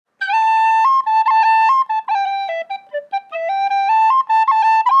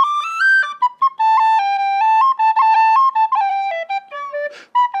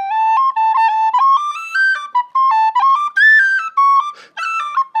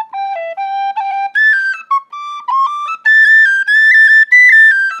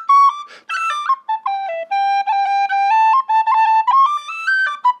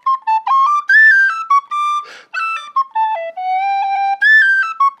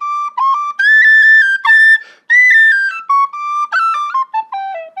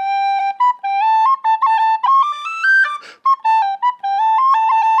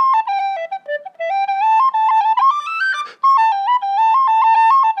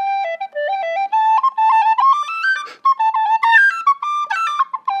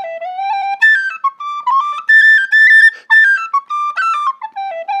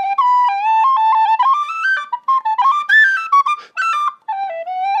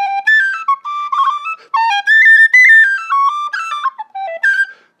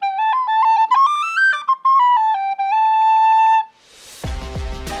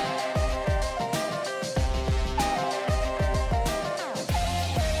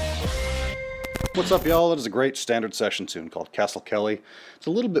What's up, y'all? It is a great standard session tune called Castle Kelly. It's a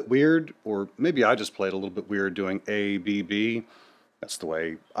little bit weird, or maybe I just played a little bit weird doing A, B, B. That's the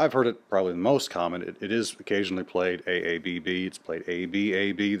way I've heard it, probably the most common. It is occasionally played A, A, B, B. It's played A, B,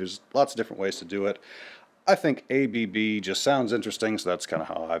 A, B. There's lots of different ways to do it. I think A, B, B just sounds interesting, so that's kind of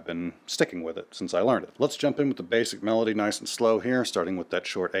how I've been sticking with it since I learned it. Let's jump in with the basic melody nice and slow here, starting with that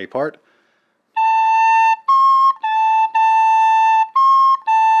short A part.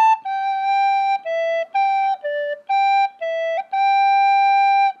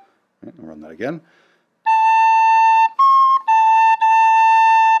 I'll run that again.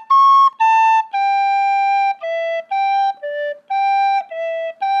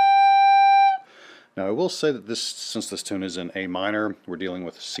 Now I will say that since this tune is in A minor, we're dealing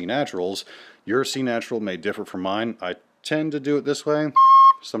with C naturals. Your C natural may differ from mine. I tend to do it this way.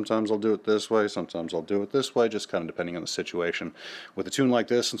 Sometimes I'll do it this way, sometimes I'll do it this way, just kind of depending on the situation. With a tune like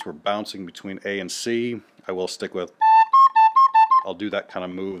this, since we're bouncing between A and C, I will stick with... I'll do that kind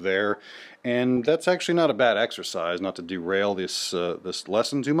of move there, and that's actually not a bad exercise, not to derail this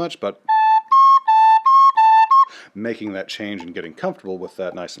lesson too much, but making that change and getting comfortable with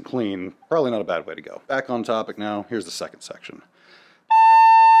that nice and clean, probably not a bad way to go. Back on topic now, here's the second section.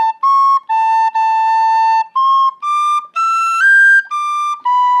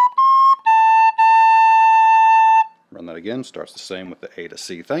 Run that again, starts the same with the A to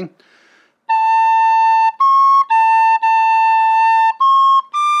C thing.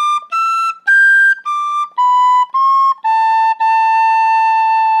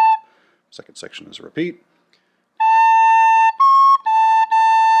 Second section is a repeat.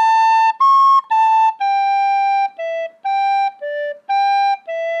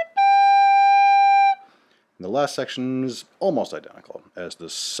 And the last section is almost identical as the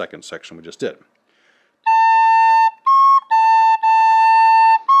second section we just did.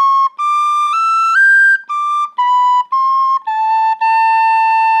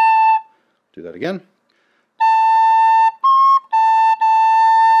 Do that again.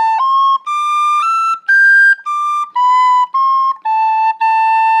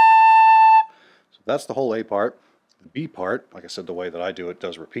 That's the whole A part. The B part, like I said, the way that I do it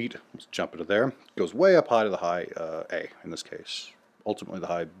does repeat. Let's jump into there. It goes way up high to the high A, in this case. Ultimately the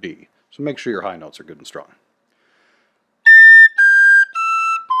high B. So make sure your high notes are good and strong.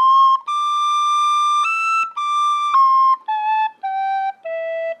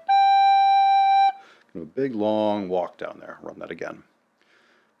 A big long walk down there. Run that again.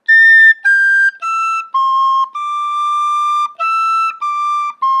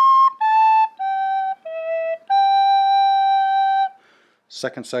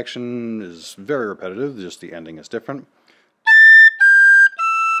 Second section is very repetitive, just the ending is different.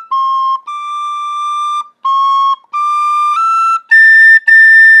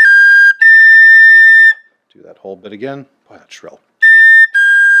 Do that whole bit again. Boy, that's shrill.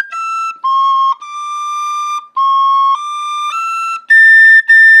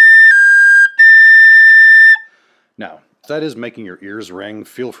 Now, if that is making your ears ring,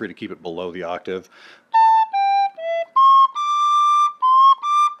 feel free to keep it below the octave.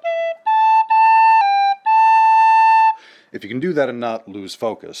 If you can do that and not lose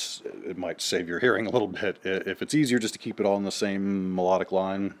focus, it might save your hearing a little bit. If it's easier just to keep it all in the same melodic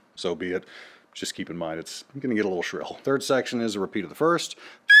line, so be it. Just keep in mind it's going to get a little shrill. Third section is a repeat of the first.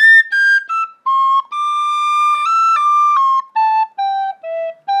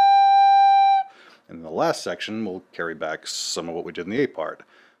 And the last section will carry back some of what we did in the A part.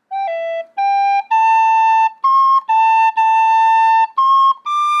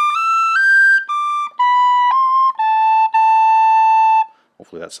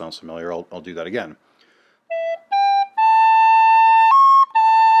 Hopefully that sounds familiar. I'll do that again.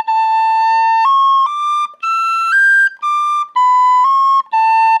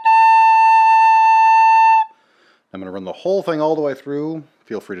 I'm going to run the whole thing all the way through.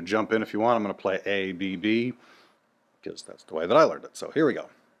 Feel free to jump in if you want. I'm going to play A, B, B, because that's the way that I learned it. So here we go.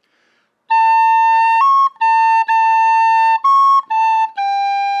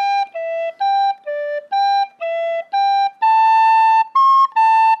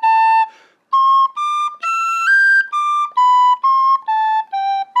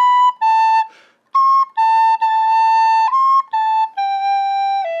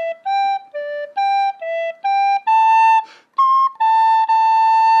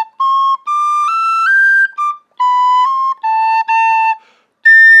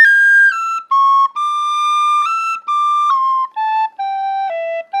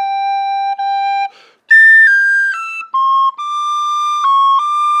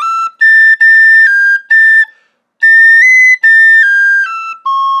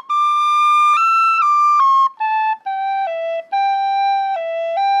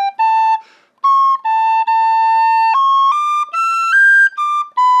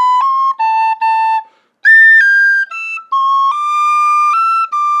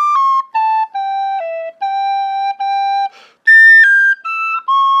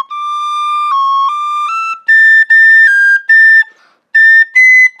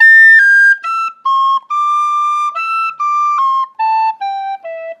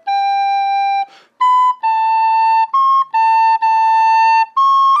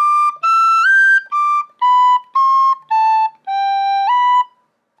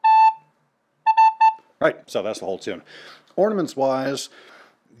 So that's the whole tune. Ornaments wise,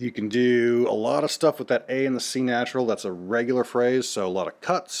 you can do a lot of stuff with that A and the C natural. That's a regular phrase, so a lot of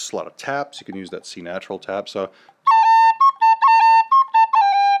cuts, a lot of taps. You can use that C natural tap, so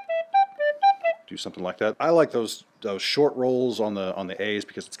do something like that. I like those short rolls on the A's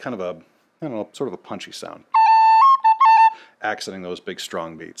because it's kind of a, I don't know, sort of a punchy sound, accenting those big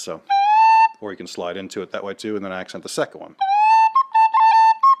strong beats. So, or you can slide into it that way too, and then accent the second one,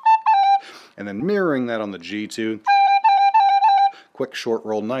 and then mirroring that on the G too. Quick short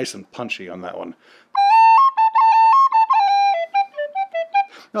roll, nice and punchy on that one.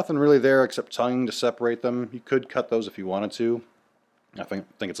 Nothing really there except tongue to separate them. You could cut those if you wanted to. I think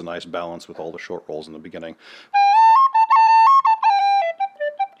it's a nice balance with all the short rolls in the beginning.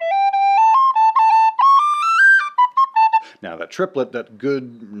 Now that triplet, that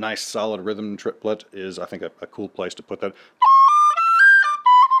good, nice, solid rhythm triplet is, I think, a cool place to put that,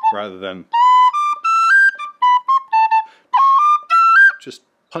 rather than just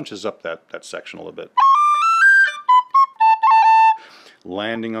punches up that section a little bit.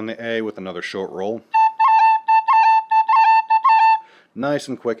 Landing on the A with another short roll. Nice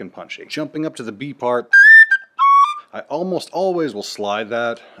and quick and punchy. Jumping up to the B part, I almost always will slide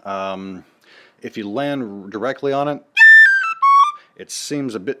that. If you land directly on it, it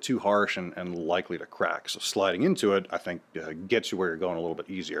seems a bit too harsh and likely to crack. So sliding into it, I think, gets you where you're going a little bit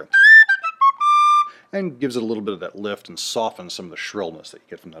easier. And gives it a little bit of that lift and softens some of the shrillness that you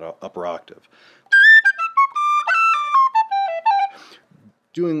get from that upper octave.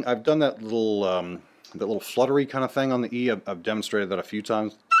 I've done that little fluttery kind of thing on the E. I've demonstrated that a few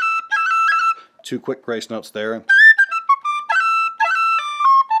times. 2 quick grace notes there.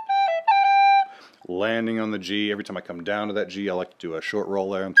 Landing on the G. Every time I come down to that G, I like to do a short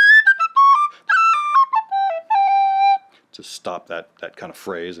roll there to stop that kind of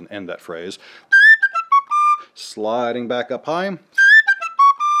phrase and end that phrase. Sliding back up high,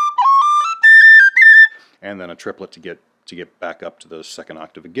 and then a triplet to get back up to the second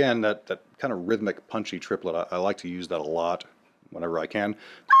octave again. That kind of rhythmic, punchy triplet, I like to use that a lot whenever I can.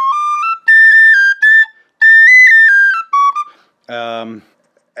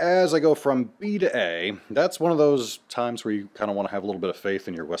 As I go from B to A, that's one of those times where you kind of want to have a little bit of faith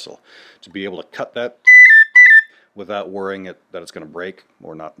in your whistle to be able to cut that without worrying that it's going to break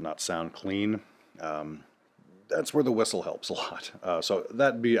or not sound clean. That's where the whistle helps a lot. So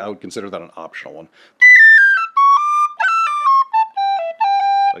I would consider that an optional one.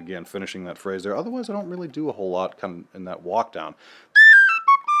 Again, finishing that phrase there. Otherwise, I don't really do a whole lot kind of in that walk down.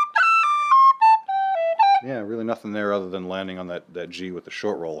 Yeah, really nothing there other than landing on that G with the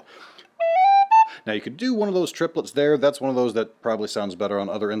short roll. Now you could do one of those triplets there. That's one of those that probably sounds better on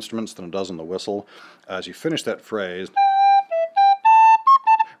other instruments than it does on the whistle. As you finish that phrase,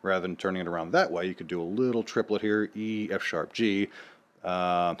 rather than turning it around that way, you could do a little triplet here, E, F sharp, G.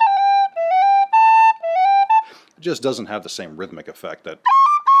 It just doesn't have the same rhythmic effect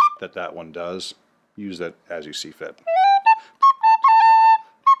that one does. Use that as you see fit.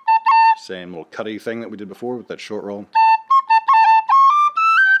 Same little cutty thing that we did before with that short roll.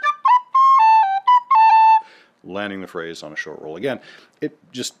 Landing the phrase on a short roll. Again, it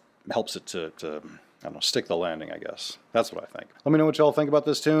just helps it to I don't know, stick the landing, I guess. That's what I think. Let me know what y'all think about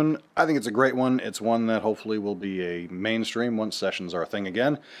this tune. I think it's a great one. It's one that hopefully will be a mainstream once sessions are a thing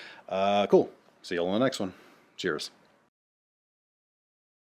again. Cool. See y'all in the next one. Cheers.